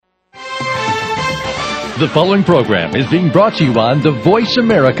The following program is being brought to you on the Voice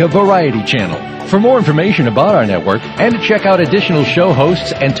America Variety Channel. For more information about our network and to check out additional show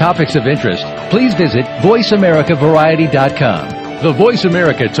hosts and topics of interest, please visit VoiceAmericaVariety.com. The Voice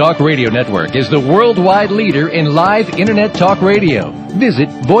America Talk Radio Network is the worldwide leader in live Internet talk radio. Visit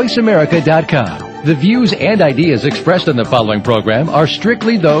VoiceAmerica.com. The views and ideas expressed in the following program are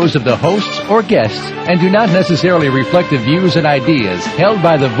strictly those of the hosts or guests and do not necessarily reflect the views and ideas held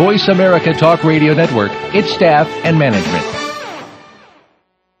by the Voice America Talk Radio Network, its staff, and management.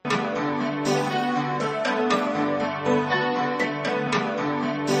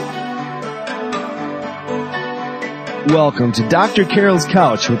 Welcome to Dr. Carol's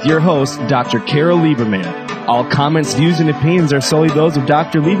Couch with your host, Dr. Carol Lieberman. All comments, views, and opinions are solely those of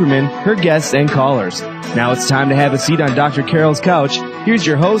Dr. Lieberman, her guests, and callers. Now it's time to have a seat on Dr. Carol's Couch. Here's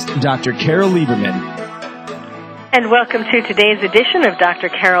your host, Dr. Carol Lieberman. And welcome to today's edition of Dr.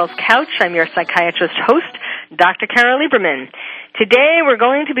 Carol's Couch. I'm your psychiatrist host, Dr. Carol Lieberman. Today we're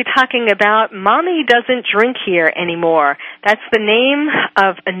going to be talking about Mommy Doesn't Drink Here Anymore. That's the name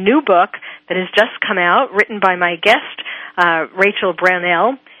of a new book that has just come out, written by my guest, Rachael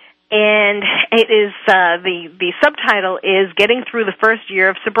Brownell. And it is the subtitle is Getting Through the First Year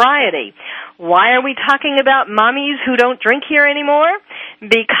of Sobriety. Why are we talking about mommies who don't drink here anymore?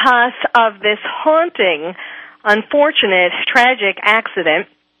 Because of this haunting, unfortunate, tragic accident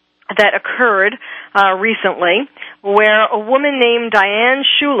that occurred recently, where a woman named Diane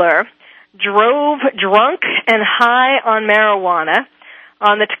Schuler drove drunk and high on marijuana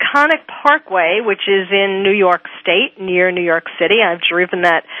on the Taconic Parkway, which is in New York State, near New York City. I've driven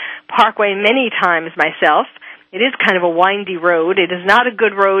that parkway many times myself. It is kind of a windy road. It is not a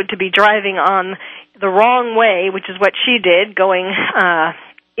good road to be driving on the wrong way, which is what she did, going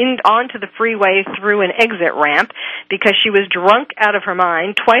onto the freeway through an exit ramp, because she was drunk out of her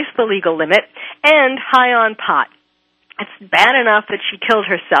mind, twice the legal limit, and high on pot. It's bad enough that she killed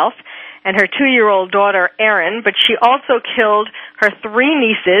herself and her 2-year-old daughter, Erin, but she also killed her 3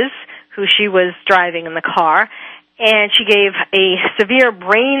 nieces, who she was driving in the car, and she gave a severe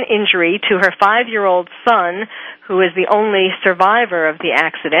brain injury to her 5-year-old son, who is the only survivor of the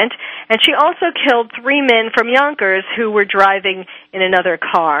accident, and she also killed 3 men from Yonkers who were driving in another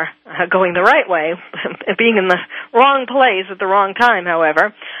car, going the right way, being in the wrong place at the wrong time,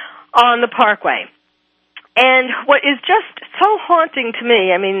 however, on the parkway. And what is just so haunting to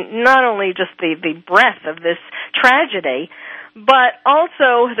me, I mean, not only just the breadth of this tragedy, but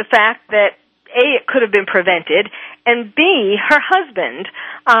also the fact that, A, it could have been prevented, and B, her husband,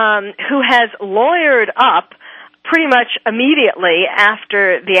 who has lawyered up pretty much immediately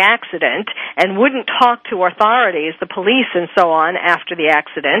after the accident and wouldn't talk to authorities, the police and so on, after the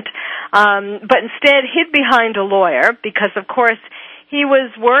accident, but instead hid behind a lawyer because, of course, he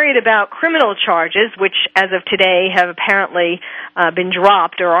was worried about criminal charges, which, as of today, have apparently been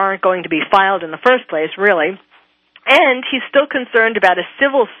dropped or aren't going to be filed in the first place, really. And he's still concerned about a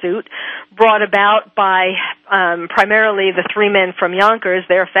civil suit brought about by primarily the 3 men from Yonkers,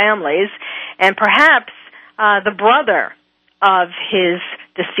 their families, and perhaps the brother of his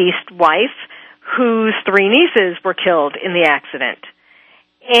deceased wife, whose 3 nieces were killed in the accident.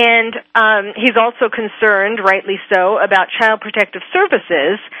 And he's also concerned, rightly so, about Child Protective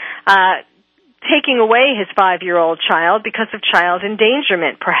Services taking away his 5-year-old child because of child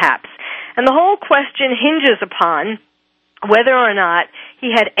endangerment, perhaps. And the whole question hinges upon whether or not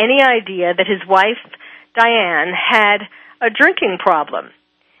he had any idea that his wife, Diane, had a drinking problem.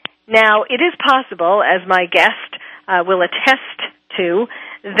 Now, it is possible, as my guest will attest to,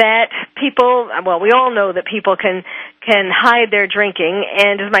 that people, well, we all know that people can hide their drinking,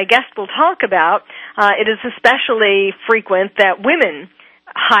 and as my guest will talk about, it is especially frequent that women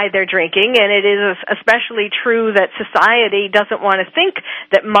hide their drinking, and it is especially true that society doesn't want to think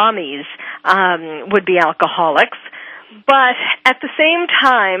that mommies would be alcoholics. But at the same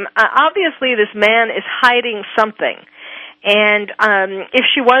time, obviously this man is hiding something. And if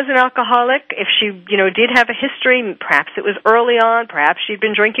she was an alcoholic, if she, did have a history, perhaps it was early on, perhaps she'd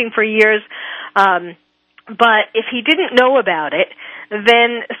been drinking for years, but if he didn't know about it,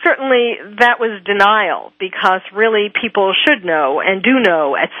 then certainly that was denial, because really people should know and do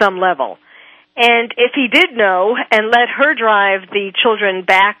know at some level. And if he did know and let her drive the children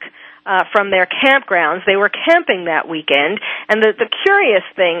back from their campgrounds, they were camping that weekend, and the curious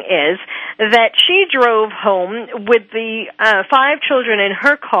thing is that she drove home with the 5 children in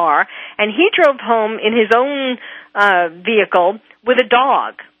her car, and he drove home in his own vehicle with a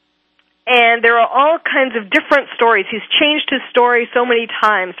dog. And there are all kinds of different stories. He's changed his story so many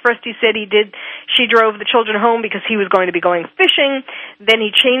times. First he said she drove the children home because he was going to be going fishing. Then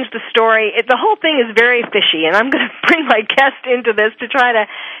he changed the story. The whole thing is very fishy, and I'm going to bring my guest into this to try to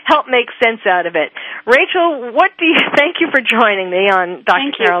help make sense out of it. Rachel, thank you for joining me on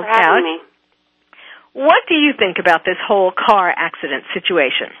Dr. Carol's Couch. Thank you for having me. What do you think about this whole car accident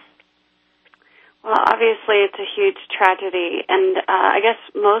situation? Well, obviously it's a huge tragedy, and I guess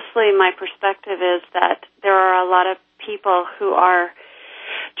mostly my perspective is that there are a lot of people who are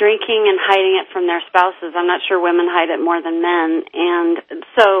drinking and hiding it from their spouses. I'm not sure women hide it more than men, and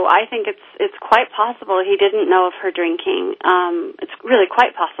so I think it's quite possible he didn't know of her drinking. It's really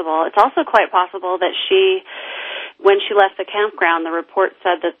quite possible. It's also quite possible that when she left the campground, the report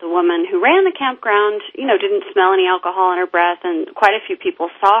said that the woman who ran the campground, didn't smell any alcohol in her breath, and quite a few people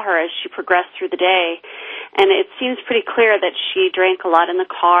saw her as she progressed through the day. And it seems pretty clear that she drank a lot in the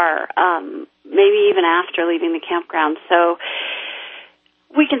car, maybe even after leaving the campground. So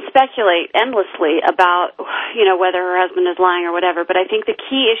we can speculate endlessly about, whether her husband is lying or whatever, but I think the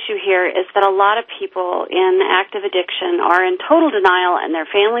key issue here is that a lot of people in active addiction are in total denial, and their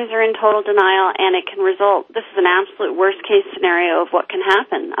families are in total denial, and it can result, this is an absolute worst-case scenario of what can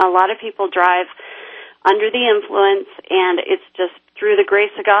happen. A lot of people drive under the influence, and it's just through the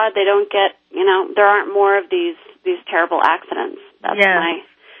grace of God, they don't get, there aren't more of these terrible accidents.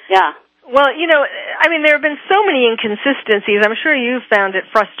 Yeah. Well, there have been so many inconsistencies. I'm sure you've found it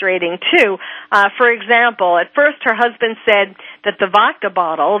frustrating, too. For example, at first her husband said that the vodka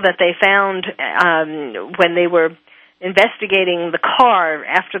bottle that they found when they were investigating the car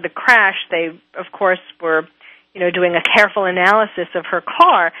after the crash, they, of course, were doing a careful analysis of her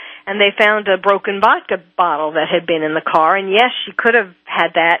car, and they found a broken vodka bottle that had been in the car. And yes, she could have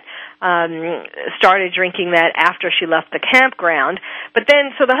had that, started drinking that after she left the campground. But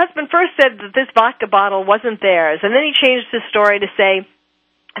then, so the husband first said that this vodka bottle wasn't theirs, and then he changed his story to say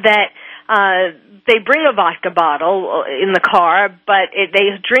that they bring a vodka bottle in the car, but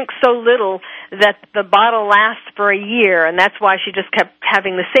they drink so little that the bottle lasts for a year, and that's why she just kept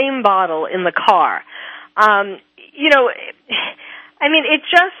having the same bottle in the car.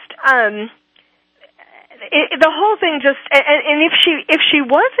 The whole thing just, and if she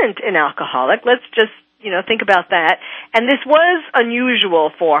wasn't an alcoholic, let's just, think about that. And this was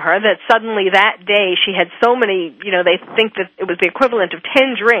unusual for her, that suddenly that day she had so many, they think that it was the equivalent of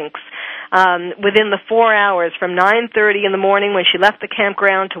 10 drinks within the 4 hours from 9:30 in the morning when she left the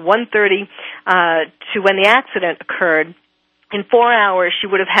campground to 1:30 to when the accident occurred. In 4 hours, she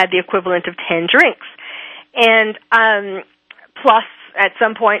would have had the equivalent of 10 drinks. And plus, at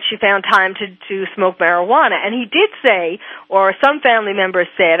some point, she found time to smoke marijuana. And he did say, or some family members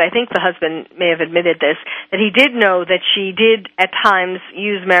said, I think the husband may have admitted this, that he did know that she did at times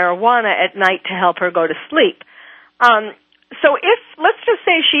use marijuana at night to help her go to sleep. So let's just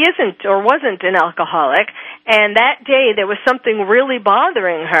say she isn't or wasn't an alcoholic, and that day there was something really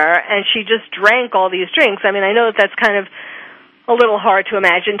bothering her, and she just drank all these drinks. I mean, I know that's kind of a little hard to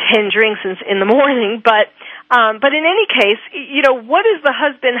imagine 10 drinks in the morning, but in any case, what is the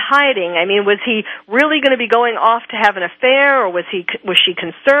husband hiding? I mean, was he really going to be going off to have an affair, or was she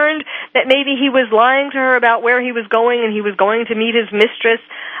concerned that maybe he was lying to her about where he was going and he was going to meet his mistress?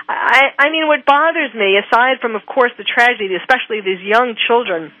 I mean, what bothers me, aside from, of course, the tragedy, especially these young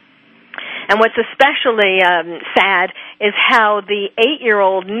children, and what's especially sad is how the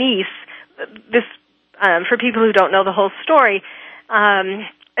 8-year-old niece, for people who don't know the whole story,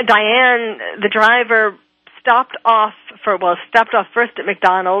 Diane, the driver, stopped off first at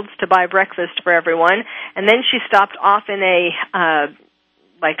McDonald's to buy breakfast for everyone, and then she stopped off in at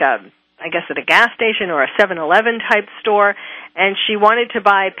a gas station or a 7-Eleven type store, and she wanted to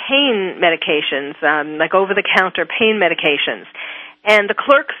buy pain medications, like over-the-counter pain medications. And the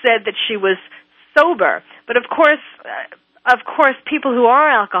clerk said that she was sober, but of course, people who are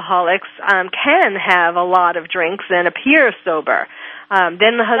alcoholics can have a lot of drinks and appear sober.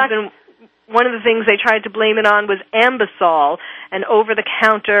 Then the husband, one of the things they tried to blame it on was Ambisol, an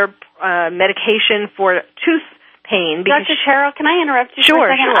over-the-counter medication for tooth pain. Dr. Carol, can I interrupt you for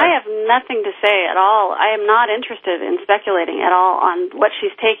a second? Sure. I have nothing to say at all. I am not interested in speculating at all on what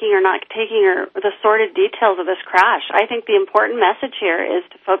she's taking or not taking or the sordid details of this crash. I think the important message here is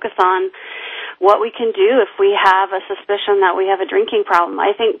to focus on what we can do if we have a suspicion that we have a drinking problem.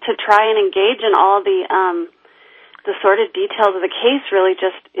 I think to try and engage in all the the sordid details of the case really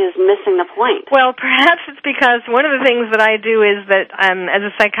just is missing the point. Well, perhaps it's because one of the things that I do is that as a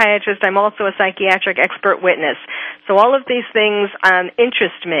psychiatrist, I'm also a psychiatric expert witness. So all of these things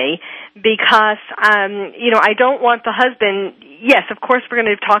interest me because, I don't want the husband. Yes, of course, we're going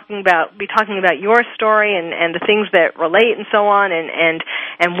to be talking about your story and the things that relate and so on, and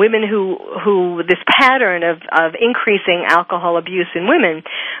women who this pattern of increasing alcohol abuse in women.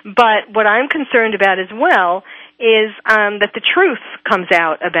 But what I'm concerned about as well is that the truth comes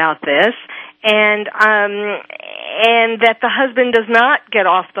out about this, and that the husband does not get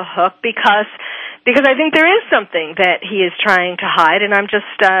off the hook because I think there is something that he is trying to hide, and I'm just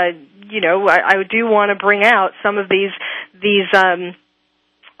I do want to bring out some of these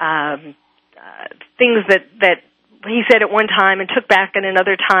things that he said at one time and took back at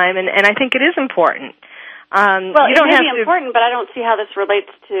another time, and I think it is important. Well, it may be important, but I don't see how this relates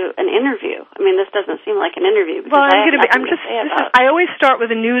to an interview. I mean, this doesn't seem like an interview. Well, I always start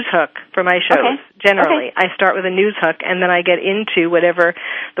with a news hook for my shows, generally. Okay. I start with a news hook, and then I get into whatever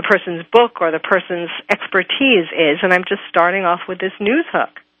the person's book or the person's expertise is, and I'm just starting off with this news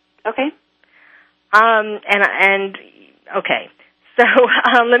hook. Okay. Okay. So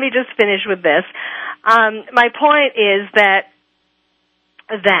let me just finish with this. My point is that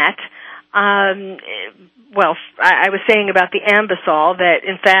I was saying about the Ambisol that,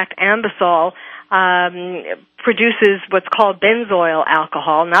 in fact, Ambisol produces what's called benzoyl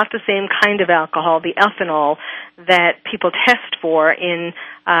alcohol, not the same kind of alcohol, the ethanol that people test for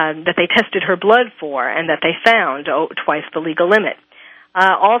that they tested her blood for and that they found twice the legal limit.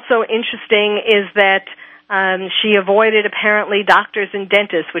 Also interesting is that she avoided, apparently, doctors and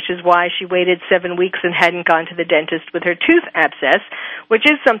dentists, which is why she waited 7 weeks and hadn't gone to the dentist with her tooth abscess, which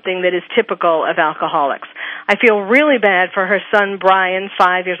is something that is typical of alcoholics. I feel really bad for her son, Brian,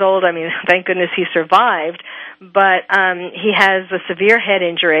 5 years old. I mean, thank goodness he survived, but he has a severe head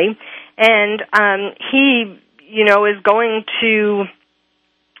injury, and he, is going to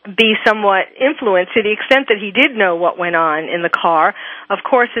be somewhat influenced to the extent that he did know what went on in the car. Of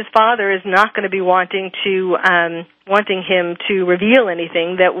course, his father is not going to be wanting him to reveal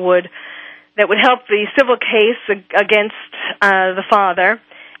anything that would help the civil case against the father,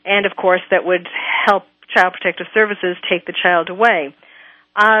 and of course that would help Child Protective Services take the child away.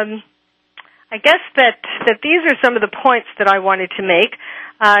 I guess that these are some of the points that I wanted to make.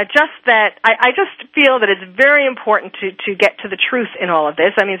 Just that I just feel that it's very important to get to the truth in all of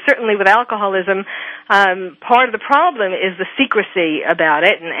this. I mean, certainly with alcoholism, part of the problem is the secrecy about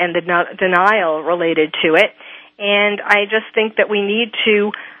it and the denial related to it. And I just think that we need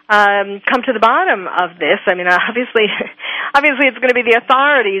to come to the bottom of this. I mean, obviously it's going to be the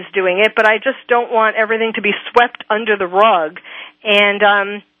authorities doing it, but I just don't want everything to be swept under the rug. And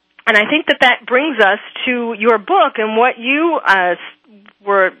I think that brings us to your book and what you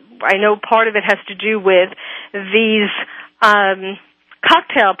I know part of it has to do with these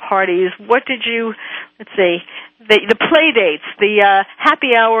cocktail parties. What did you, the play dates, the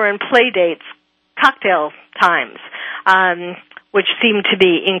happy hour and play dates, cocktail times, which seem to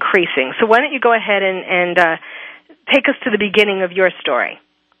be increasing. So why don't you go ahead and take us to the beginning of your story?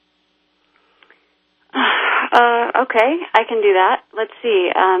 Okay, I can do that. Let's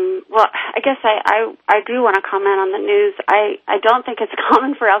see. Well, I guess I do want to comment on the news. I don't think it's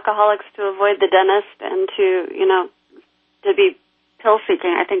common for alcoholics to avoid the dentist and to be pill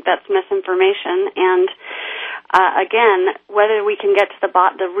seeking. I think that's misinformation. And again, whether we can get to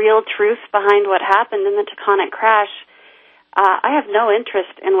the real truth behind what happened in the Taconic crash, I have no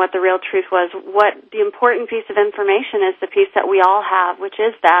interest in what the real truth was. What the important piece of information is the piece that we all have, which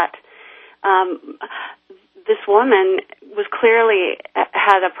is that this woman was clearly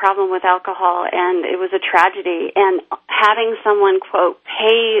had a problem with alcohol, and it was a tragedy. And having someone, quote,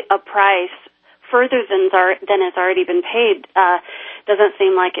 pay a price further than has already been paid doesn't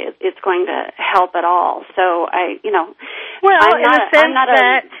seem like it's going to help at all. So in the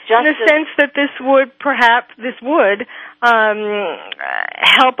sense that this would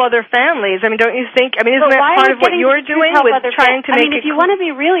help other families. I mean, don't you think? I mean, isn't that part of what you're doing with trying to make it? If you want to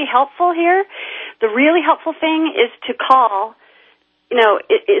be really helpful here, the really helpful thing is to call.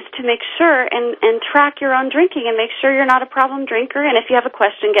 Is to make sure and track your own drinking and make sure you're not a problem drinker. And if you have a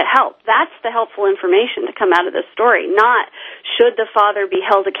question, get help. That's the helpful information to come out of this story, not should the father be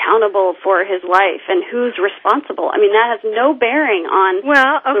held accountable for his life and who's responsible. I mean, that has no bearing on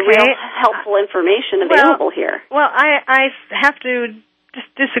the real helpful information available here. Well, I have to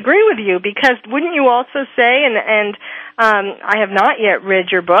disagree with you, because wouldn't you also say, and I have not yet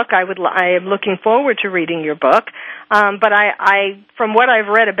read your book. I am looking forward to reading your book. But I, from what I've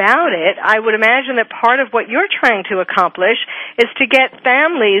read about it, I would imagine that part of what you're trying to accomplish is to get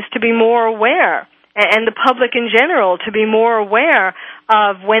families to be more aware, and the public in general to be more aware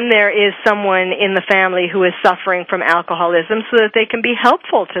of when there is someone in the family who is suffering from alcoholism, so that they can be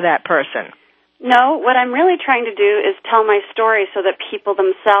helpful to that person. No, what I'm really trying to do is tell my story so that people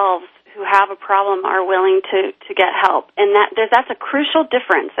themselves who have a problem are willing to get help, and that's a crucial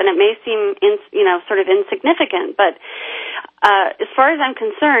difference. And it may seem sort of insignificant, but as far as I'm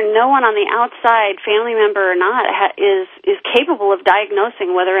concerned, no one on the outside, family member or not, is capable of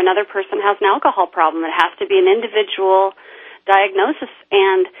diagnosing whether another person has an alcohol problem. It has to be an individual diagnosis.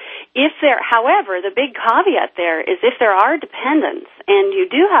 And however, the big caveat there is if there are dependents and you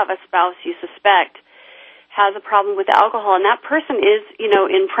do have a spouse you suspect has a problem with alcohol, and that person is,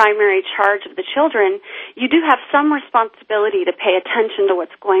 in primary charge of the children, you do have some responsibility to pay attention to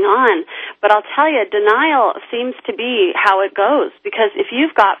what's going on. But I'll tell you, denial seems to be how it goes, because if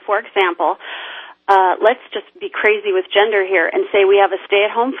you've got, for example, let's just be crazy with gender here and say we have a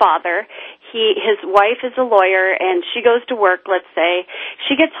stay-at-home father. His wife is a lawyer, and she goes to work, let's say.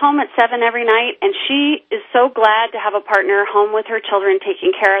 She gets home at 7 every night, and she is so glad to have a partner home with her children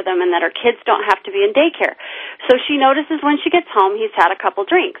taking care of them and that her kids don't have to be in daycare. So she notices when she gets home he's had a couple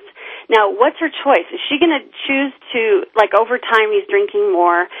drinks. Now, what's her choice? Is she going to choose to, over time he's drinking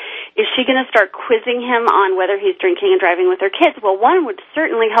more? Is she going to start quizzing him on whether he's drinking and driving with her kids? Well, one would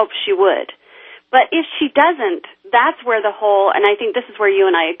certainly hope she would. But if she doesn't, that's where and I think this is where you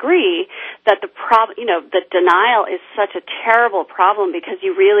and I agree, that the denial is such a terrible problem, because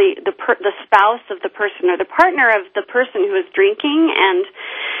you really, the spouse of the person or the partner of the person who is drinking and,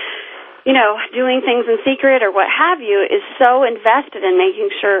 doing things in secret or what have you is so invested in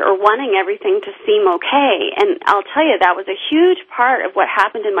making sure or wanting everything to seem okay. And I'll tell you, that was a huge part of what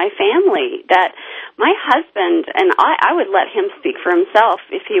happened in my family, that my husband, and I would let him speak for himself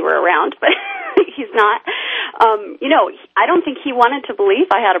if he were around, but he's not. I don't think he wanted to believe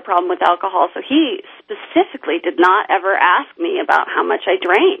I had a problem with alcohol, so he specifically did not ever ask me about how much I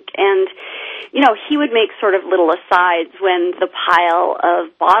drank. And, he would make sort of little asides when the pile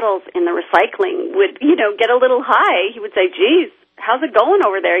of bottles in the recycling would, get a little high. He would say, geez, how's it going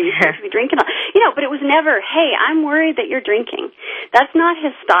over there? You're supposed to be drinking. But it was never, hey, I'm worried that you're drinking. That's not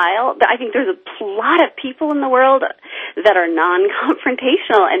his style. I think there's a lot of people in the world that are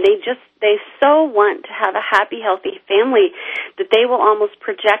non-confrontational, and they so want to have a happy, healthy family that they will almost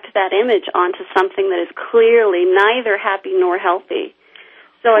project that image onto something that is clearly neither happy nor healthy.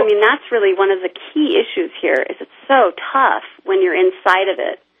 So, that's really one of the key issues here, is it's so tough when you're inside of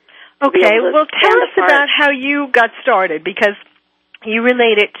it. Okay, well, tell us about how you got started, because you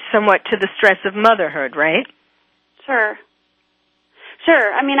relate it somewhat to the stress of motherhood, right? Sure.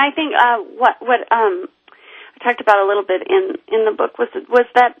 I think what I talked about a little bit in the book was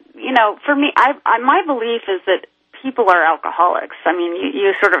that, for me, my belief is that people are alcoholics.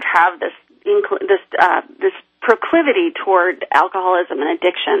 You sort of have this proclivity toward alcoholism and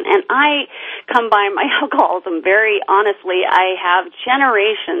addiction, and I come by my alcoholism very honestly. I have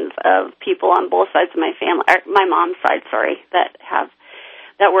generations of people on both sides of my family, my mom's side,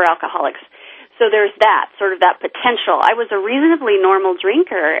 that were alcoholics. So there's that, sort of that potential. I was a reasonably normal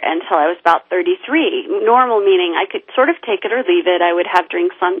drinker until I was about 33. Normal meaning I could sort of take it or leave it. I would have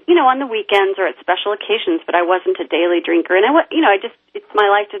drinks on the weekends or at special occasions, but I wasn't a daily drinker. And my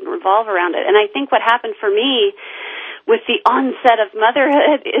life didn't revolve around it. And I think what happened for me with the onset of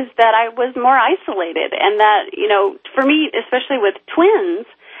motherhood is that I was more isolated, and that, for me, especially with twins,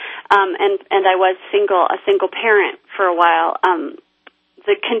 and I was a single parent for a while,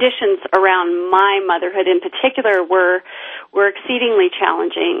 the conditions around my motherhood in particular were exceedingly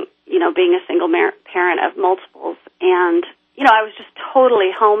challenging, being a single parent of multiples. And, I was just totally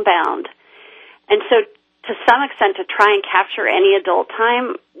homebound. And so to some extent to try and capture any adult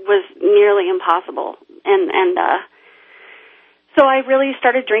time was nearly impossible. And so I really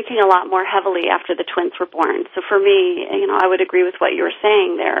started drinking a lot more heavily after the twins were born. So for me, I would agree with what you were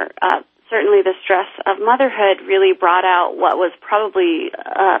saying there. Certainly the stress of motherhood really brought out what was probably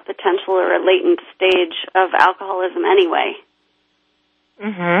a potential or a latent stage of alcoholism anyway.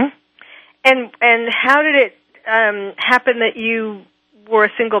 Mhm. And how did it happen that you were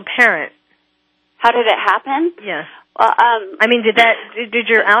a single parent? How did it happen? Yes. Did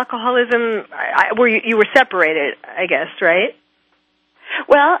your alcoholism, you were separated, I guess, right?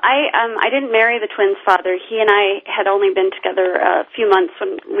 Well, I didn't marry the twins' father. He and I had only been together a few months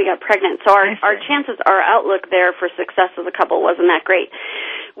when we got pregnant, so our chances, our outlook there for success as a couple wasn't that great.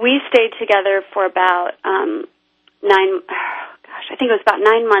 We stayed together for about I think it was about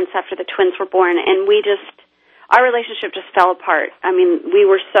 9 months after the twins were born, and our relationship just fell apart. I mean, we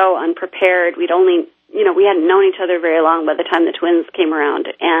were so unprepared. We hadn't known each other very long by the time the twins came around,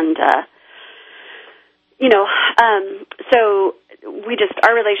 and so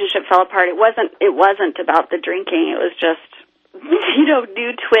our relationship fell apart. It wasn't about the drinking. It was just,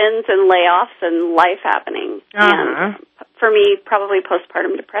 new twins and layoffs and life happening. And for me, probably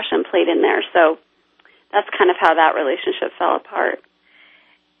postpartum depression played in there. So that's kind of how that relationship fell apart.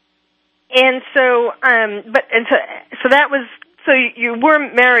 And so, so you were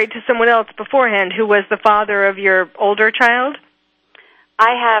married to someone else beforehand who was the father of your older child?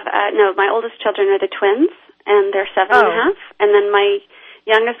 I have, my oldest children are the twins, and they're 7.5, and then my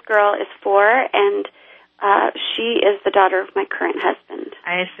youngest girl is 4, and she is the daughter of my current husband.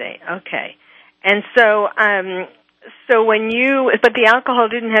 I see. Okay. And so, but the alcohol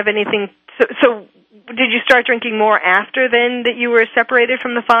didn't have anything, so did you start drinking more after then that you were separated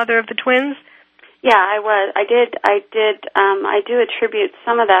from the father of the twins? Yeah, I was. I did. I do attribute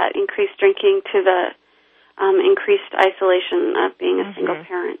some of that increased drinking to the increased isolation of being a single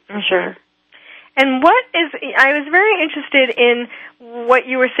parent, for sure. And I was very interested in what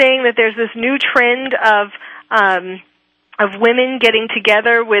you were saying, that there's this new trend of women getting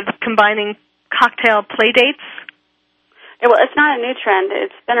together with combining cocktail play dates. Well, it's not a new trend.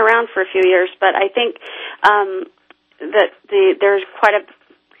 It's been around for a few years, but I think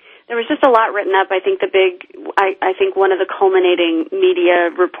there was just a lot written up. I think I think one of the culminating media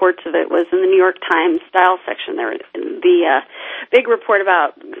reports of it was in the New York Times style section. There was the big report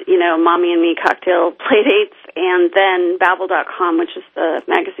about, Mommy and Me cocktail play dates, and then Babbel.com, which is the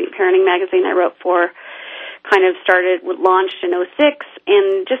parenting magazine I wrote for, kind of launched in 2006,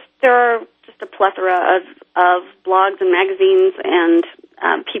 and there are just a plethora of blogs and magazines and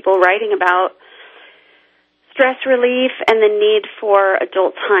people writing about stress relief and the need for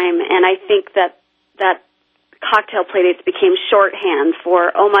adult time. And I think that cocktail playdates became shorthand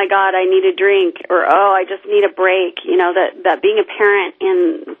for, oh my God, I need a drink, or oh, I just need a break. That being a parent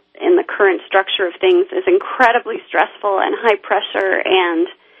in the current structure of things is incredibly stressful and high pressure, and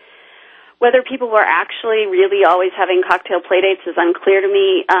whether people were actually really always having cocktail playdates is unclear to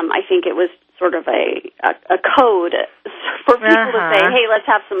me. I think it was sort of a code for people to say, hey, let's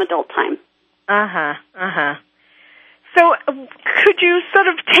have some adult time. So could you sort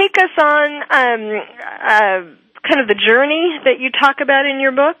of take us on kind of the journey that you talk about in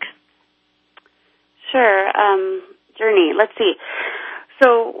your book? Sure. Journey. Let's see.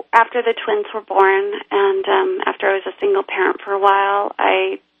 So after the twins were born, and after I was a single parent for a while,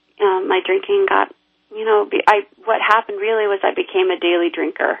 my drinking got, what happened really was I became a daily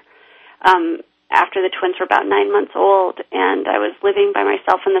drinker. After the twins were about 9 months old, and I was living by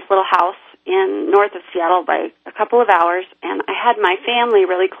myself in this little house north of Seattle by a couple of hours, and I had my family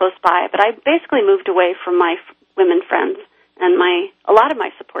really close by, but I basically moved away from my women friends and a lot of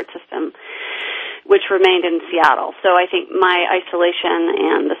my support system, which remained in Seattle. So I think my isolation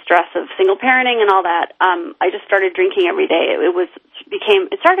and the stress of single parenting and all that, I just started drinking every day.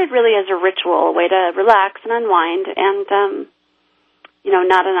 It started really as a ritual, a way to relax and unwind, and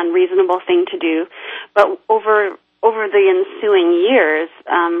not an unreasonable thing to do. But over the ensuing years,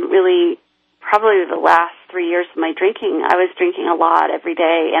 really probably the last 3 years of my drinking, I was drinking a lot every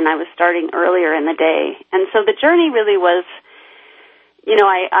day, and I was starting earlier in the day. And so the journey really was,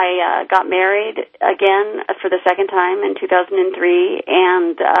 I got married again for the second time in 2003,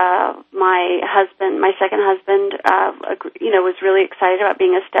 and my second husband, was really excited about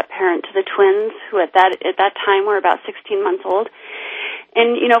being a step parent to the twins, who at that time were about 16 months old.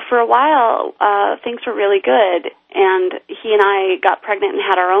 And, for a while, things were really good, and he and I got pregnant and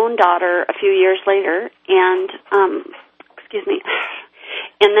had our own daughter a few years later, and,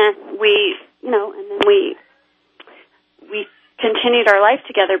 and then we continued our life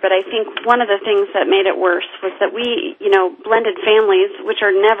together, but I think one of the things that made it worse was that we, blended families, which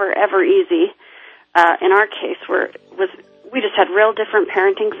are never, ever easy, in our case, we just had real different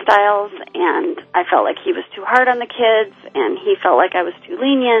parenting styles, and I felt like he was too hard on the kids, and he felt like I was too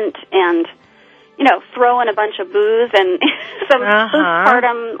lenient, and, throw in a bunch of booze and some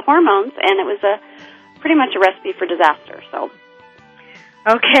postpartum hormones, and it was pretty much a recipe for disaster. So,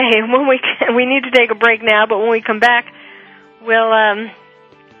 okay, we need to take a break now, but when we come back, we'll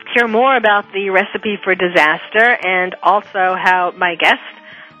hear more about the recipe for disaster, and also how my guest,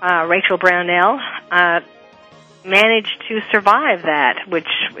 Rachael Brownell, managed to survive that, which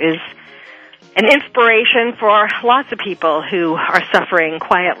is an inspiration for lots of people who are suffering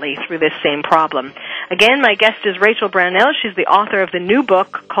quietly through this same problem. Again, my guest is Rachael Brownell. She's the author of the new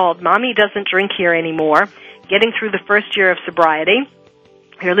book called Mommy Doesn't Drink Here Anymore, Getting Through the First Year of Sobriety.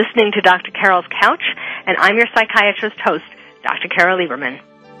 You're listening to Dr. Carol's Couch, and I'm your psychiatrist host, Dr. Carol Lieberman.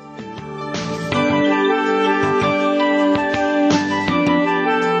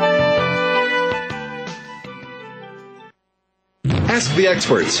 Ask the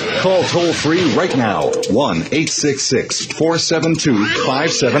experts. Call toll-free right now,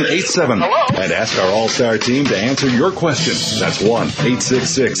 1-866-472-5787. And ask our all-star team to answer your question. That's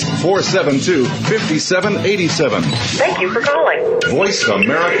 1-866-472-5787. Thank you for calling.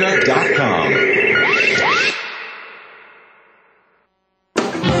 VoiceAmerica.com.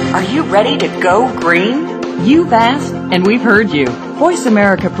 Are you ready to go green? You've asked, and we've heard you. Voice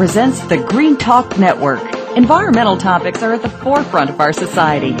America presents the Green Talk Network. Environmental topics are at the forefront of our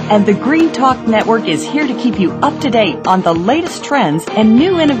society, and the Green Talk Network is here to keep you up to date on the latest trends and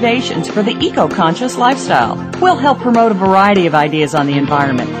new innovations for the eco-conscious lifestyle. We'll help promote a variety of ideas on the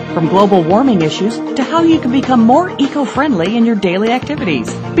environment, from global warming issues to how you can become more eco-friendly in your daily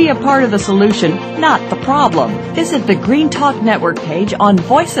activities. Be a part of the solution, not the problem. Visit the Green Talk Network page on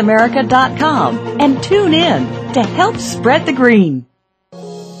voiceamerica.com and tune in to help spread the green.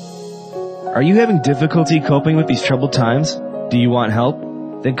 Are you having difficulty coping with these troubled times? Do you want help?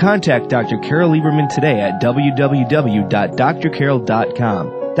 Then contact Dr. Carol Lieberman today at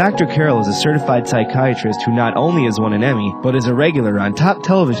www.drcarol.com. Dr. Carol is a certified psychiatrist who not only has won an Emmy, but is a regular on top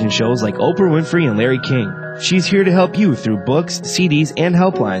television shows like Oprah Winfrey and Larry King. She's here to help you through books, CDs, and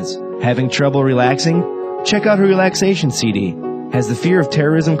helplines. Having trouble relaxing? Check out her relaxation CD. Has the fear of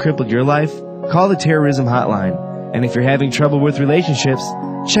terrorism crippled your life? Call the terrorism hotline. And if you're having trouble with relationships,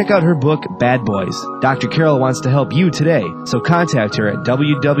 check out her book, Bad Boys. Dr. Carol wants to help you today, so contact her at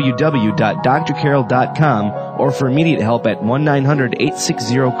www.drcarol.com or for immediate help at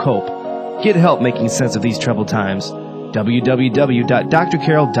 1-900-860-COPE. Get help making sense of these troubled times.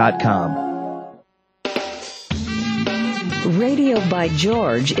 www.drcarol.com. Radio by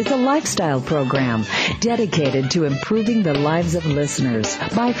George is a lifestyle program dedicated to improving the lives of listeners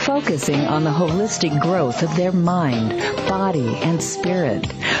by focusing on the holistic growth of their mind, body, and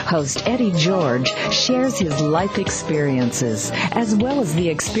spirit. Host Eddie George shares his life experiences as well as the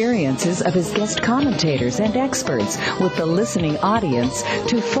experiences of his guest commentators and experts with the listening audience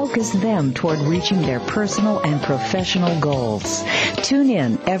to focus them toward reaching their personal and professional goals. Tune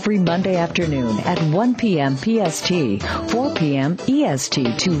in every Monday afternoon at 1 p.m. PST, 4 p.m.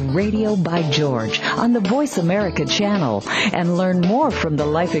 EST to Radio by George on the Voice America channel and learn more from the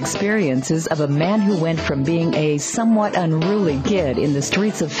life experiences of a man who went from being a somewhat unruly kid in the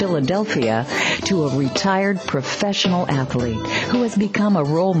streets of Philadelphia to a retired professional athlete who has become a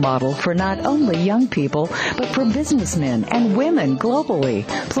role model for not only young people but for businessmen and women globally.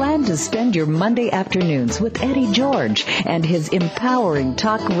 Plan to spend your Monday afternoons with Eddie George and his empowering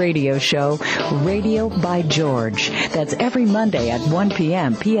talk radio show, Radio by George. That's every Monday at 1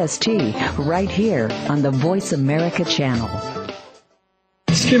 p.m. PST, right here on the Voice America channel.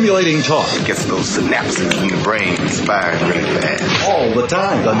 Stimulating talk. It gets those synapses in the brain firing really fast. All the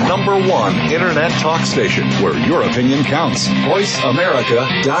time. The #1 Internet talk station where your opinion counts.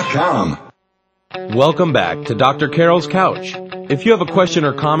 VoiceAmerica.com. Welcome back to Dr. Carol's Couch. If you have a question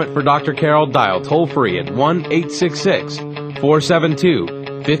or comment for Dr. Carol, dial toll-free at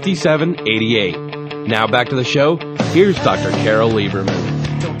 1-866-472-5788. Now back to the show. Here's Dr. Carol Lieberman.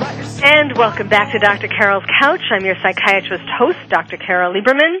 And welcome back to Dr. Carol's Couch. I'm your psychiatrist host, Dr. Carol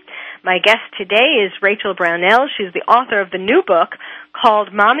Lieberman. My guest today is Rachael Brownell. She's the author of the new book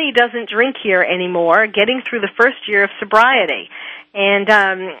called Mommy Doesn't Drink Here Anymore, Getting Through the First Year of Sobriety. And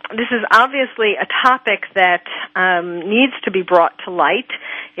this is obviously a topic that needs to be brought to light.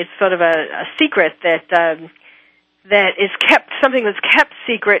 It's sort of a secret that is something that's kept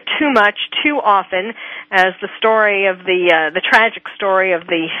secret too much, too often, as the story of the tragic story of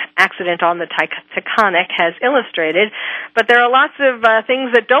the accident on the Titanic has illustrated. But there are lots of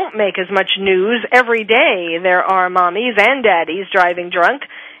things that don't make as much news every day. There are mommies and daddies driving drunk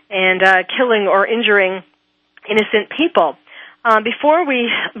and killing or injuring innocent people. Before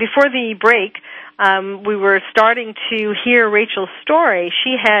the break, we were starting to hear Rachael's story.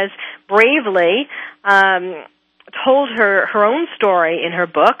 She has bravely told her own story in her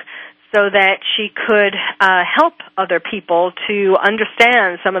book so that she could help other people to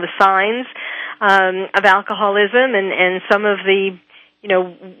understand some of the signs of alcoholism and some of the,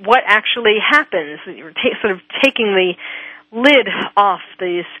 what actually happens, sort of taking the lid off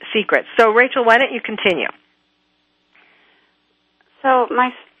these secrets. So, Rachael, why don't you continue? So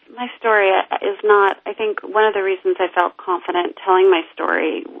my story is not, I think one of the reasons I felt confident telling my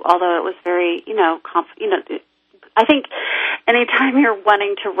story, although it was very, I think anytime you're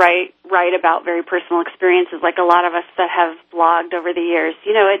wanting to write about very personal experiences, like a lot of us that have blogged over the years,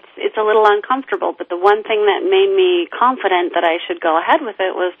 it's a little uncomfortable. But the one thing that made me confident that I should go ahead with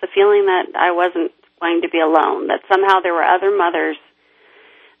it was the feeling that I wasn't going to be alone, that somehow there were other mothers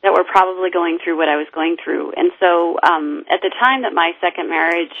that were probably going through what I was going through. And so at the time that my second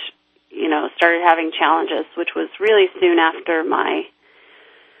marriage, started having challenges, which was really soon after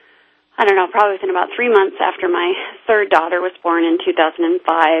probably within about 3 months after my third daughter was born in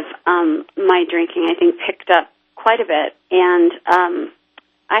 2005, my drinking, I think, picked up quite a bit. And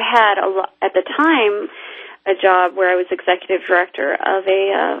I had, at the time, a job where I was executive director of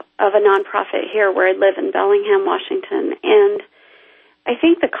a nonprofit here where I live in Bellingham, Washington. And I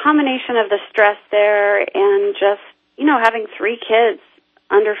think the combination of the stress there and just, having 3 kids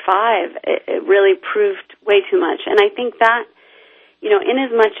under 5, it really proved way too much. And I think that, in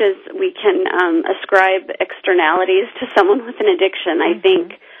as much as we can ascribe externalities to someone with an addiction, I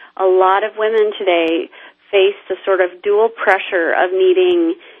think a lot of women today face the sort of dual pressure of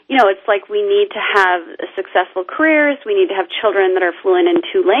needing, it's like we need to have successful careers, we need to have children that are fluent in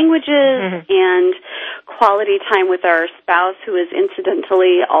 2 languages, and quality time with our spouse who is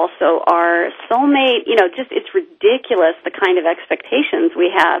incidentally also our soulmate. It's ridiculous the kind of expectations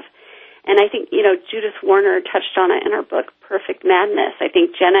we have. And I think, Judith Warner touched on it in her book, Perfect Madness. I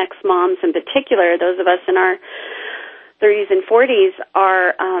think Gen X moms in particular, those of us in our 30s and 40s,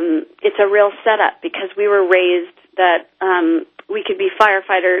 it's a real setup because we were raised that we could be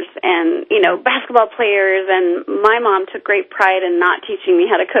firefighters and, basketball players, and my mom took great pride in not teaching me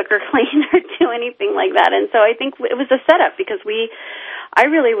how to cook or clean or do anything like that. And so I think it was a setup because I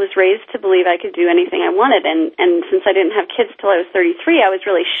really was raised to believe I could do anything I wanted, and since I didn't have kids till I was 33, I was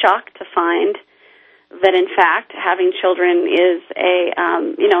really shocked to find that, in fact, having children is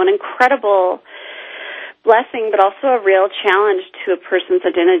an incredible blessing, but also a real challenge to a person's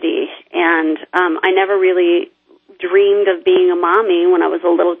identity. And I never really dreamed of being a mommy when I was a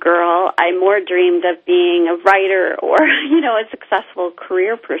little girl. I more dreamed of being a writer or, a successful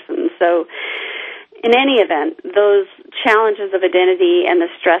career person. So in any event, those challenges of identity and the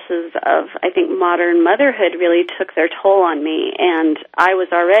stresses of, I think, modern motherhood really took their toll on me. And I was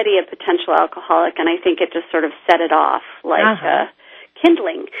already a potential alcoholic, and I think it just sort of set it off like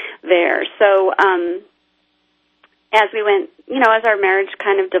kindling there. So as we went, as our marriage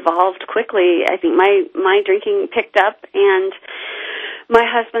kind of devolved quickly, I think my drinking picked up, and my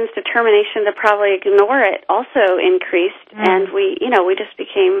husband's determination to probably ignore it also increased, and we just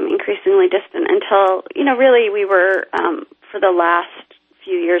became increasingly distant until, really we were, for the last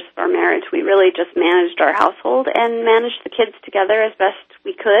few years of our marriage, we really just managed our household and managed the kids together as best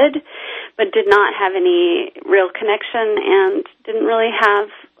we could, but did not have any real connection and didn't really have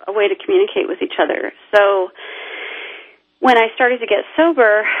a way to communicate with each other. So when I started to get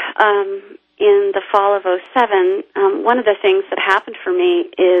sober in the fall of 2007, one of the things that happened for me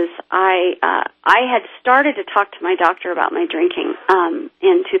is I had started to talk to my doctor about my drinking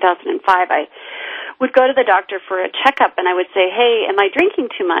in 2005. I would go to the doctor for a checkup, and I would say, hey, am I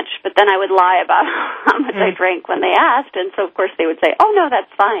drinking too much? But then I would lie about how much I drank when they asked, and so, of course, they would say, oh, no, that's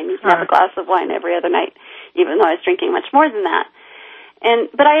fine. You can have a glass of wine every other night, even though I was drinking much more than that.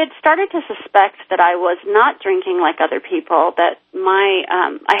 But I had started to suspect that I was not drinking like other people, that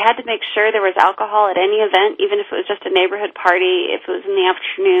I had to make sure there was alcohol at any event, even if it was just a neighborhood party, if it was in the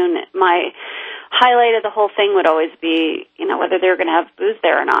afternoon. My highlight of the whole thing would always be, whether they were going to have booze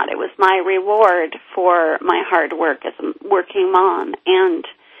there or not. It was my reward for my hard work as a working mom. And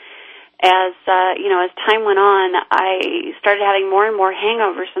as time went on, I started having more and more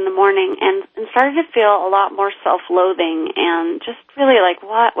hangovers in the morning and started to feel a lot more self-loathing and just really like,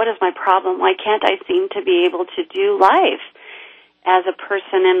 what is my problem? Why can't I seem to be able to do life as a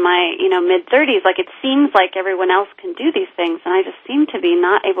person in my, mid-30s? Like, it seems like everyone else can do these things, and I just seem to be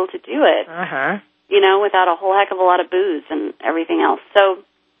not able to do it, without a whole heck of a lot of booze and everything else. So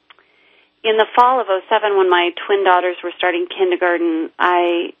in the fall of 2007, when my twin daughters were starting kindergarten,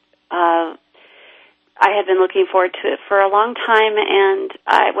 I had been looking forward to it for a long time, and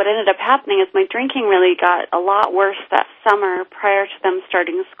what ended up happening is my drinking really got a lot worse that summer prior to them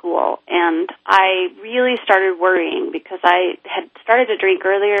starting school, and I really started worrying because I had started to drink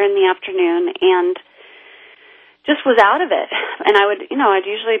earlier in the afternoon and just was out of it. And I'd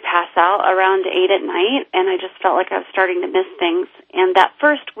usually pass out around 8 at night, and I just felt like I was starting to miss things. And that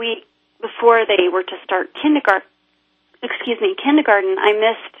first week before they were to start kindergarten, I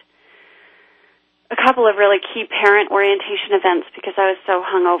missed a couple of really key parent orientation events because I was so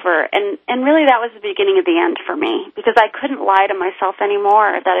hungover. And really that was the beginning of the end for me because I couldn't lie to myself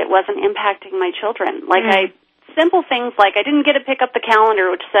anymore that it wasn't impacting my children. Like simple things like I didn't get to pick up the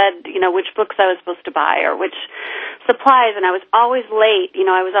calendar which said, which books I was supposed to buy or which supplies, and I was always late.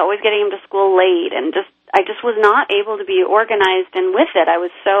 I was always getting him to school late, and I just was not able to be organized and with it. I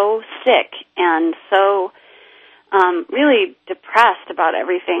was so sick and so really depressed about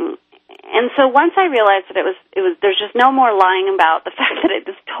everything. And so once I realized that it was there's just no more lying about the fact that it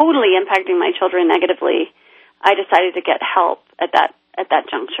was totally impacting my children negatively, I decided to get help at that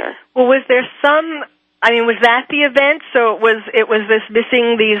juncture. Well, was there was that the event? So it was this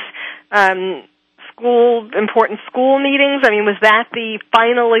missing these important school meetings? Was that the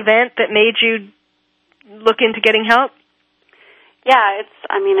final event that made you look into getting help? Yeah, it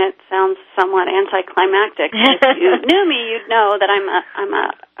sounds somewhat anticlimactic. If you knew me, you'd know that I'm a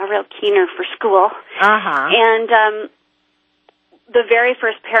real keener for school. Uh-huh. And the very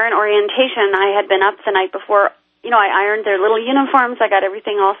first parent orientation, I had been up the night before. I ironed their little uniforms. I got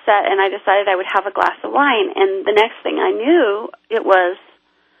everything all set, and I decided I would have a glass of wine. And the next thing I knew, it was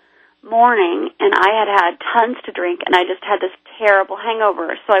morning, and I had tons to drink, and I just had this terrible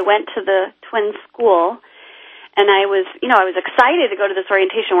hangover. So I went to the twin school. And I was excited to go to this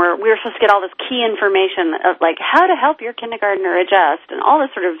orientation where we were supposed to get all this key information of, like, how to help your kindergartner adjust, and all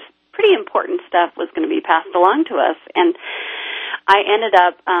this sort of pretty important stuff was going to be passed along to us. And I ended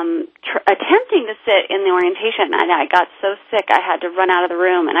up attempting to sit in the orientation, and I got so sick I had to run out of the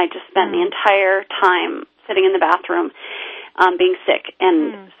room, and I just spent the entire time sitting in the bathroom being sick.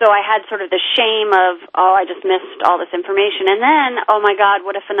 And so I had sort of the shame of, I just missed all this information. And then, oh, my God,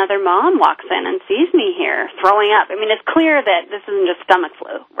 what if another mom walks in and sees me here throwing up? It's clear that this isn't just stomach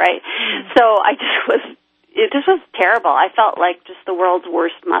flu, right? So it just was terrible. I felt like just the world's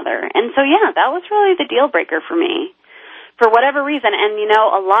worst mother. And so, yeah, that was really the deal breaker for me for whatever reason. And,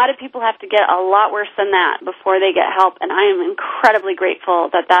 a lot of people have to get a lot worse than that before they get help. And I am incredibly grateful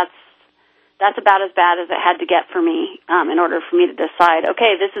that that's about as bad as it had to get for me in order for me to decide,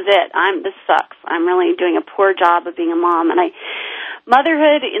 okay, this is it. This sucks. I'm really doing a poor job of being a mom. And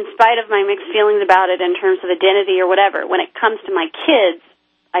motherhood, in spite of my mixed feelings about it in terms of identity or whatever, when it comes to my kids,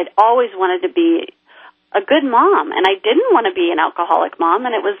 I'd always wanted to be a good mom, and I didn't want to be an alcoholic mom,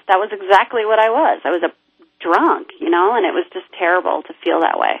 and that was exactly what I was. I was a drunk, and it was just terrible to feel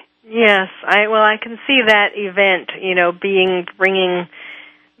that way. Yes, I can see that event,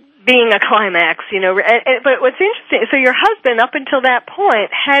 being a climax, but what's interesting, so your husband, up until that point,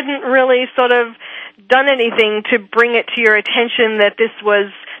 hadn't really sort of done anything to bring it to your attention that this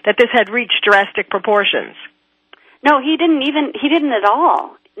had reached drastic proportions. No, he didn't at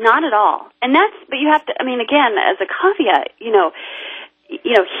all. Not at all. But you have to, again, as a caveat, he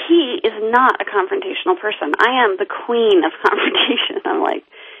is not a confrontational person. I am the queen of confrontation. I'm like,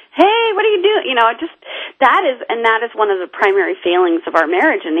 hey, what are you doing? That is one of the primary failings of our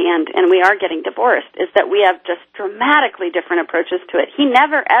marriage in the end, and we are getting divorced, is that we have just dramatically different approaches to it. He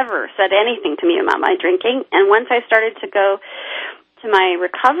never, ever said anything to me about my drinking, and once I started to go to my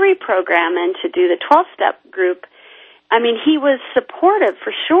recovery program and to do the 12-step group, he was supportive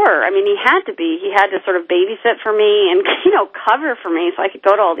for sure. He had to be. He had to sort of babysit for me and, cover for me so I could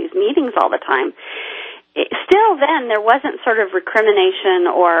go to all these meetings all the time. Still then, there wasn't sort of recrimination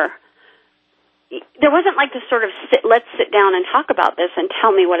or there wasn't like this sort of let's sit down and talk about this and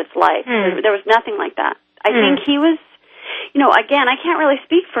tell me what it's like. There was nothing like that. I think he was, again, I can't really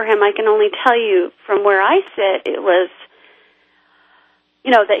speak for him. I can only tell you from where I sit, it was,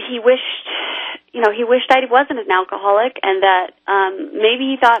 that he wished I wasn't an alcoholic, and that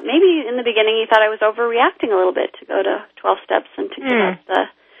maybe in the beginning he thought I was overreacting a little bit to go to 12 steps and to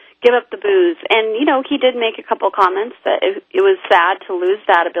give up the booze. And, he did make a couple comments that it was sad to lose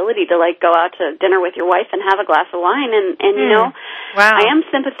that ability to, go out to dinner with your wife and have a glass of wine. And wow. I am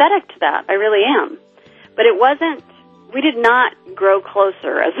sympathetic to that. I really am. But we did not grow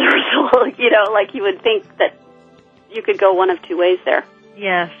closer as a result, like you would think that you could go one of two ways there.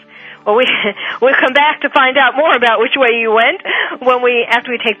 Yes. Well, we'll come back to find out more about which way you went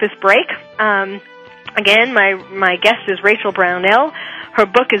after we take this break. Again, my guest is Rachael Brownell. Her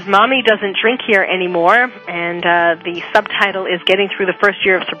book is Mommy Doesn't Drink Here Anymore, and the subtitle is Getting Through the First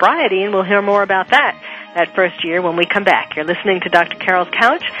Year of Sobriety, and we'll hear more about that first year when we come back. You're listening to Dr. Carol's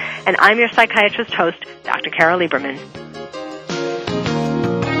Couch, and I'm your psychiatrist host, Dr. Carol Lieberman.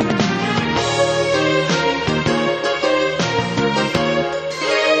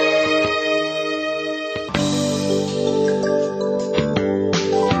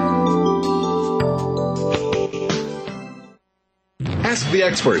 Ask the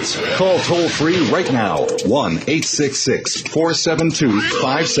experts. Call toll-free right now,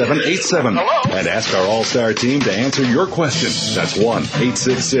 1-866-472-5787. And ask our All-Star team to answer your question. That's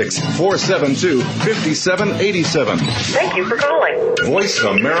 1-866-472-5787. Thank you for calling.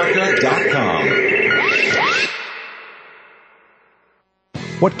 VoiceAmerica.com.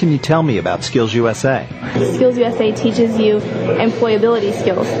 What can you tell me about Skills USA? Skills USA teaches you employability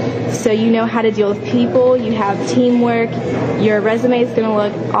skills. So you know how to deal with people, you have teamwork, your resume is going to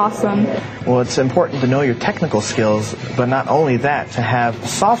look awesome. Well, it's important to know your technical skills, but not only that, to have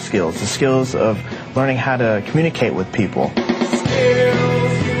soft skills, the skills of learning how to communicate with people.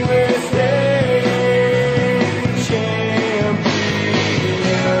 Skills USA champions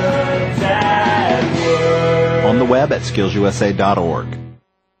at work. On the web at skillsusa.org.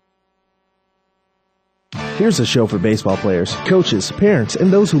 Here's a show for baseball players, coaches, parents,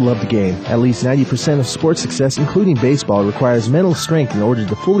 and those who love the game. At least 90% of sports success, including baseball, requires mental strength in order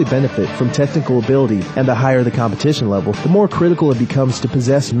to fully benefit from technical ability. And the higher the competition level, the more critical it becomes to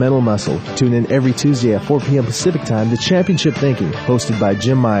possess mental muscle. Tune in every Tuesday at 4 p.m. Pacific Time to Championship Thinking, hosted by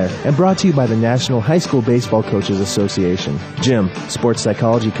Jim Meyer, and brought to you by the National High School Baseball Coaches Association. Jim, sports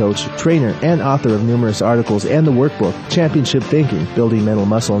psychology coach, trainer, and author of numerous articles and the workbook, Championship Thinking, Building Mental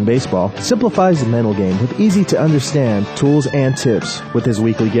Muscle in Baseball, simplifies the mental game with easy-to-understand tools and tips. With his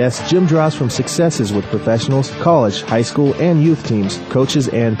weekly guests, Jim draws from successes with professionals, college, high school, and youth teams, coaches,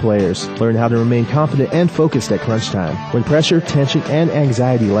 and players. Learn how to remain confident and focused at crunch time, when pressure, tension, and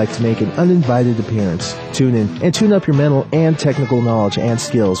anxiety like to make an uninvited appearance. Tune in and tune up your mental and technical knowledge and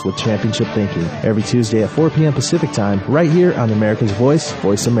skills with Championship Thinking, every Tuesday at 4 p.m. Pacific Time, right here on America's Voice,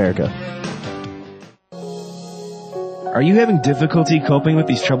 Voice America. Are you having difficulty coping with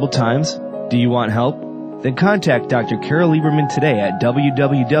these troubled times? Do you want help? Then contact Dr. Carol Lieberman today at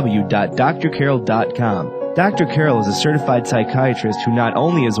www.drcarol.com. Dr. Carol is a certified psychiatrist who not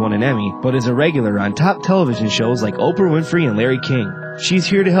only has won an Emmy, but is a regular on top television shows like Oprah Winfrey and Larry King. She's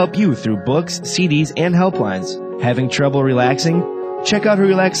here to help you through books, CDs, and helplines. Having trouble relaxing? Check out her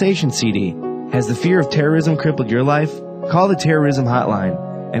relaxation CD. Has the fear of terrorism crippled your life? Call the terrorism hotline.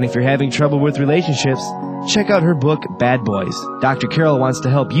 And if you're having trouble with relationships, check out her book, Bad Boys. Dr. Carol wants to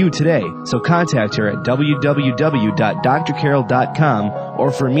help you today, so contact her at www.drcarol.com or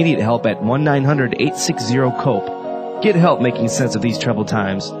for immediate help at 1-900-860-COPE. Get help making sense of these troubled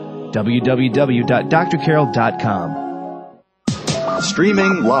times. www.drcarol.com.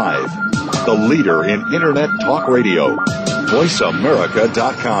 Streaming live. The leader in Internet talk radio.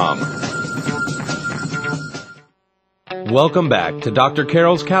 VoiceAmerica.com. Welcome back to Dr.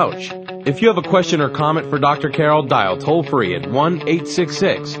 Carol's Couch. If you have a question or comment for Dr. Carol, dial toll-free at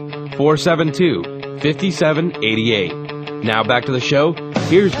 1-866-472-5788. Now back to the show.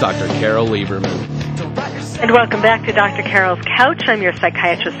 Here's Dr. Carol Lieberman. And welcome back to Dr. Carol's Couch. I'm your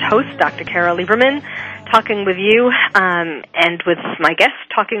psychiatrist host, Dr. Carol Lieberman, talking with you, and with my guest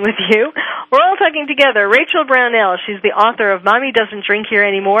talking with you. We're all talking together. Rachael Brownell, she's the author of Mommy Doesn't Drink Here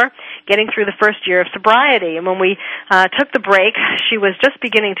Anymore, Getting Through the First Year of Sobriety. And when we took the break, she was just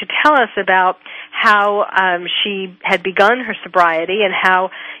beginning to tell us about how she had begun her sobriety and how,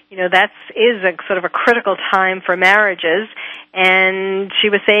 you know, that is a sort of a critical time for marriages. And she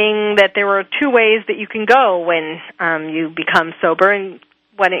was saying that there were two ways that you can go when you become sober. And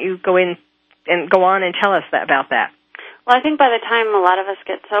why don't you go on and tell us about that? Well, I think by the time a lot of us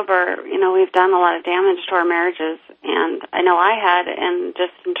get sober, you know, we've done a lot of damage to our marriages, and I know I had, and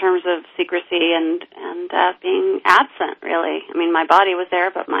just in terms of secrecy and being absent, really. I mean, my body was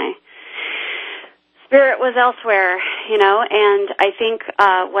there, but my spirit was elsewhere, you know, and I think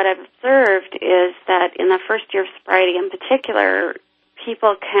what I've observed is that in the first year of sobriety in particular,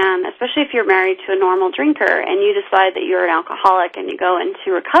 people can, especially if you're married to a normal drinker and you decide that you're an alcoholic and you go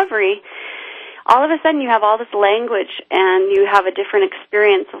into recovery, all of a sudden you have all this language and you have a different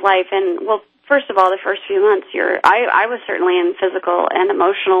experience of life. And, well, first of all, the first few months, I was certainly in physical and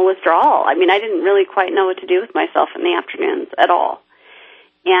emotional withdrawal. I mean, I didn't really quite know what to do with myself in the afternoons at all.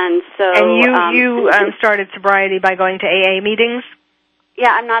 And so, you started sobriety by going to AA meetings?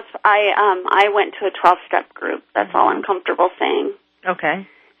 Yeah, I went to a 12-step group. That's all I'm comfortable saying. Okay.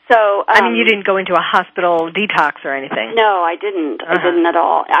 So, I mean, you didn't go into a hospital detox or anything? No, I didn't. I didn't at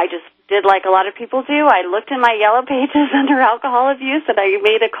all. I just did like a lot of people do. I looked in my yellow pages under alcohol abuse, and I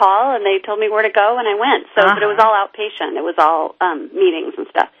made a call, and they told me where to go, and I went. So, but it was all outpatient. It was all meetings and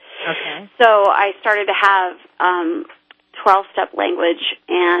stuff. Okay. So I started to have 12-step language,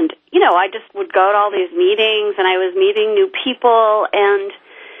 and, you know, I just would go to all these meetings, and I was meeting new people, and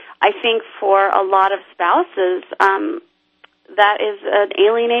I think for a lot of spouses, that is an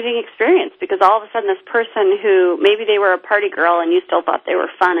alienating experience, because all of a sudden this person who maybe they were a party girl and you still thought they were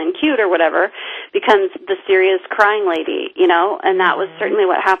fun and cute or whatever becomes the serious crying lady, and that was certainly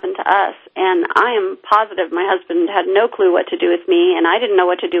what happened to us. And I am positive my husband had no clue what to do with me, and I didn't know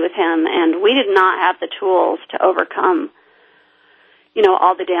what to do with him, and we did not have the tools to overcome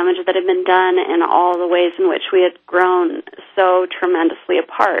all the damage that had been done and all the ways in which we had grown so tremendously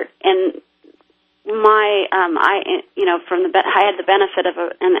apart. And I had the benefit of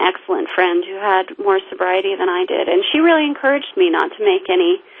an excellent friend who had more sobriety than I did, and she really encouraged me not to make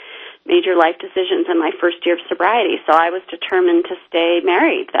any major life decisions in my first year of sobriety. So I was determined to stay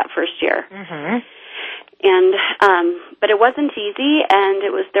married that first year. Mm-hmm. And but it wasn't easy, and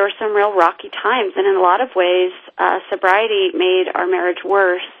there were some real rocky times, and in a lot of ways, sobriety made our marriage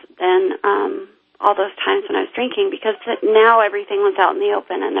worse than all those times when I was drinking, because now everything was out in the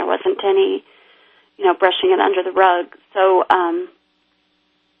open, and there wasn't any brushing it under the rug. So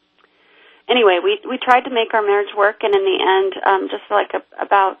anyway, we tried to make our marriage work, and in the end, just like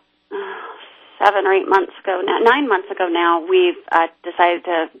about 7 or 8 months ago now, 9 months ago now, we've decided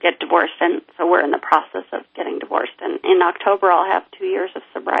to get divorced, and so we're in the process of getting divorced. And in October, I'll have 2 years of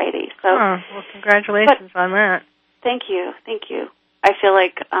sobriety. So, well, congratulations on that. Thank you. I feel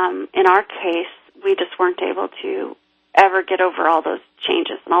like in our case, we just weren't able to ever get over all those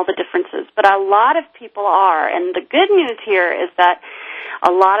changes and all the differences. But a lot of people are, and the good news here is that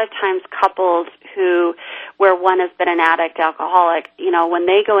a lot of times couples where one has been an addict, alcoholic, when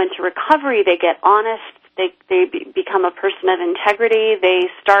they go into recovery, they get honest, they become a person of integrity, they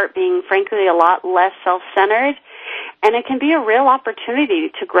start being, frankly, a lot less self-centered, and it can be a real opportunity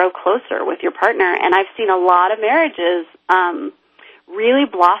to grow closer with your partner. And I've seen a lot of marriages really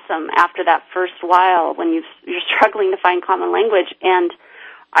blossom after that first while when you're struggling to find common language, and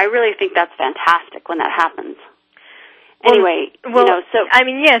I really think that's fantastic when that happens. Anyway,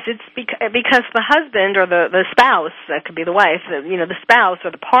 yes, it's because the husband or the spouse, that could be the wife, the spouse or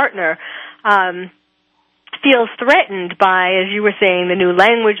the partner, feels threatened by, as you were saying, the new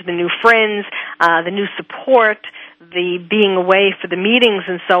language, the new friends, the new support, the being away for the meetings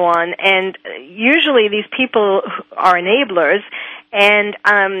and so on. And usually these people are enablers, and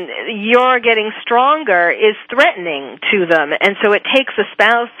your getting stronger is threatening to them. And so it takes a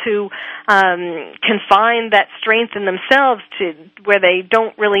spouse who can find that strength in themselves to where they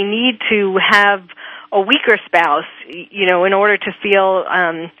don't really need to have a weaker spouse, in order to feel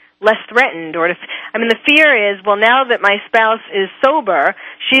less threatened. The fear is, well, now that my spouse is sober,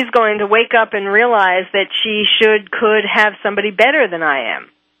 she's going to wake up and realize that she could have somebody better than I am.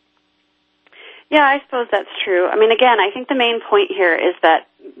 Yeah, I suppose that's true. Again, I think the main point here is that,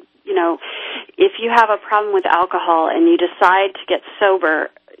 if you have a problem with alcohol and you decide to get sober,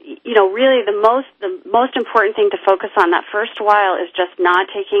 really the most important thing to focus on that first while is just not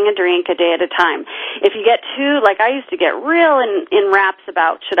taking a drink a day at a time. If you get I used to get real in raps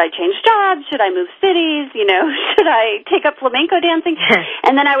about, should I change jobs? Should I move cities? Should I take up flamenco dancing?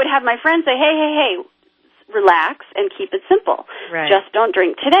 And then I would have my friends say, hey, relax and keep it simple. Right. Just don't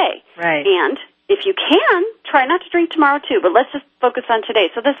drink today. Right. And if you can, try not to drink tomorrow too, but let's just focus on today.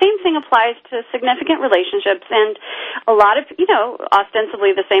 So the same thing applies to significant relationships, and a lot of,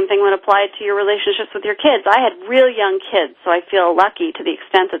 ostensibly the same thing would apply to your relationships with your kids. I had real young kids, so I feel lucky to the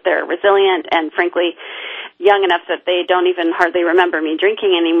extent that they're resilient and, frankly, young enough that they don't even hardly remember me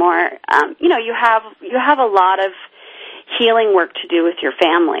drinking anymore. You have a lot of healing work to do with your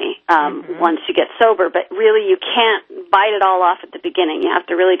family once you get sober, but really you can't bite it all off at the beginning. You have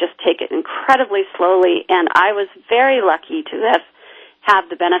to really just take it incredibly slowly, and I was very lucky to have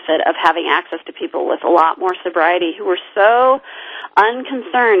the benefit of having access to people with a lot more sobriety who were so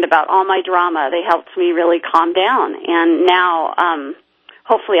unconcerned about all my drama. They helped me really calm down, and now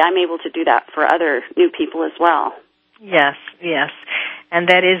hopefully I'm able to do that for other new people as well. Yes, and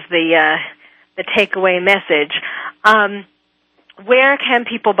that is the takeaway message. Where can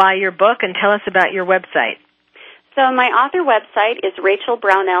people buy your book, and tell us about your website? So my author website is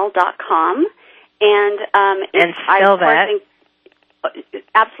RachaelBrownell.com, and spell that.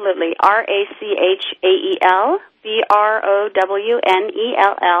 Absolutely,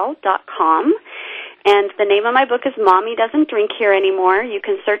 RachaelBrownell.com. And the name of my book is Mommy Doesn't Drink Here Anymore. You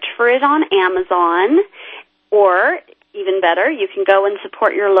can search for it on Amazon, or even better, you can go and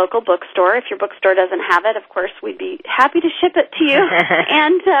support your local bookstore. If your bookstore doesn't have it, of course, we'd be happy to ship it to you.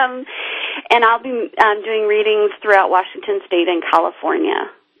 And I'll be doing readings throughout Washington State and California.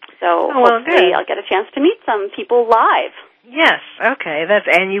 So hopefully I'll get a chance to meet some people live. Yes, okay.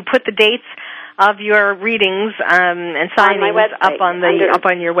 And you put the dates of your readings and signings up on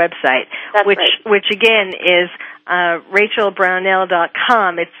your website, That's which again is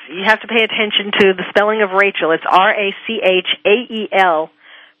RachaelBrownell.com. You have to pay attention to the spelling of Rachel. It's Rachael,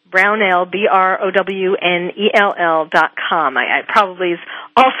 Brownell, BROWNELL.com. I probably is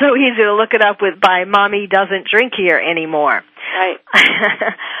also easy to look it up by Mommy Doesn't Drink Here Anymore. Right.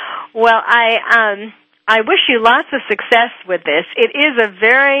 Well, I wish you lots of success with this. It is a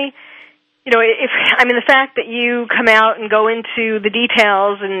very, the fact that you come out and go into the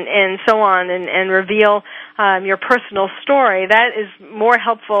details and so on and reveal your personal story, that is more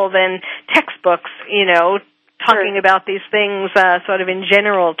helpful than textbooks, talking about these things sort of in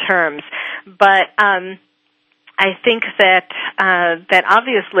general terms. But I think that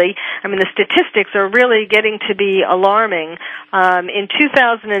obviously, the statistics are really getting to be alarming. In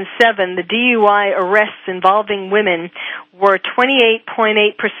 2007, the DUI arrests involving women were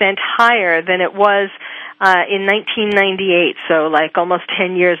 28.8% higher than it was in 1998, so like almost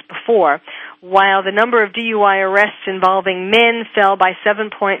 10 years before, while the number of DUI arrests involving men fell by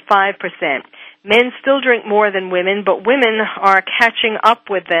 7.5%. Men still drink more than women, but women are catching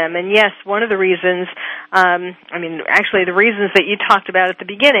up with them. And yes, one of the reasons, the reasons that you talked about at the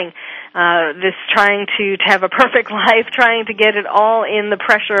beginning, this trying to have a perfect life, trying to get it all in the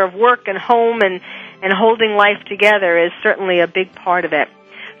pressure of work and home and holding life together is certainly a big part of it.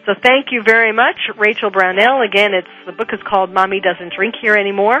 So thank you very much, Rachael Brownell. Again, the book is called Mommy Doesn't Drink Here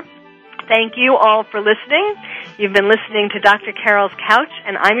Anymore. Thank you all for listening. You've been listening to Dr. Carol's Couch,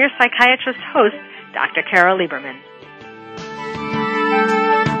 and I'm your psychiatrist host, Dr. Carol Lieberman.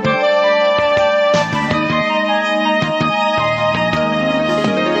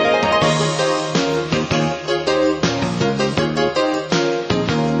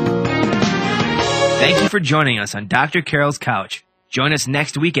 Thank you for joining us on Dr. Carol's Couch. Join us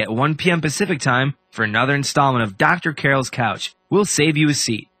next week at 1 p.m. Pacific Time for another installment of Dr. Carol's Couch. We'll save you a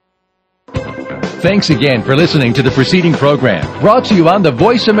seat. Thanks again for listening to the preceding program, brought to you on the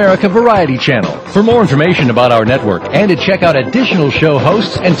Voice America Variety Channel. For more information about our network and to check out additional show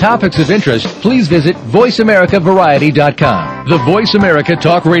hosts and topics of interest, please visit VoiceAmericaVariety.com. The Voice America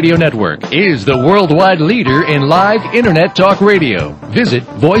Talk Radio Network is the worldwide leader in live Internet talk radio. Visit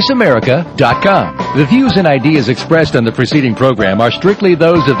VoiceAmerica.com. The views and ideas expressed on the preceding program are strictly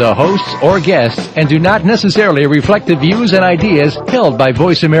those of the hosts or guests and do not necessarily reflect the views and ideas held by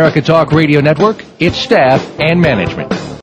Voice America Talk Radio Network, its staff, and management.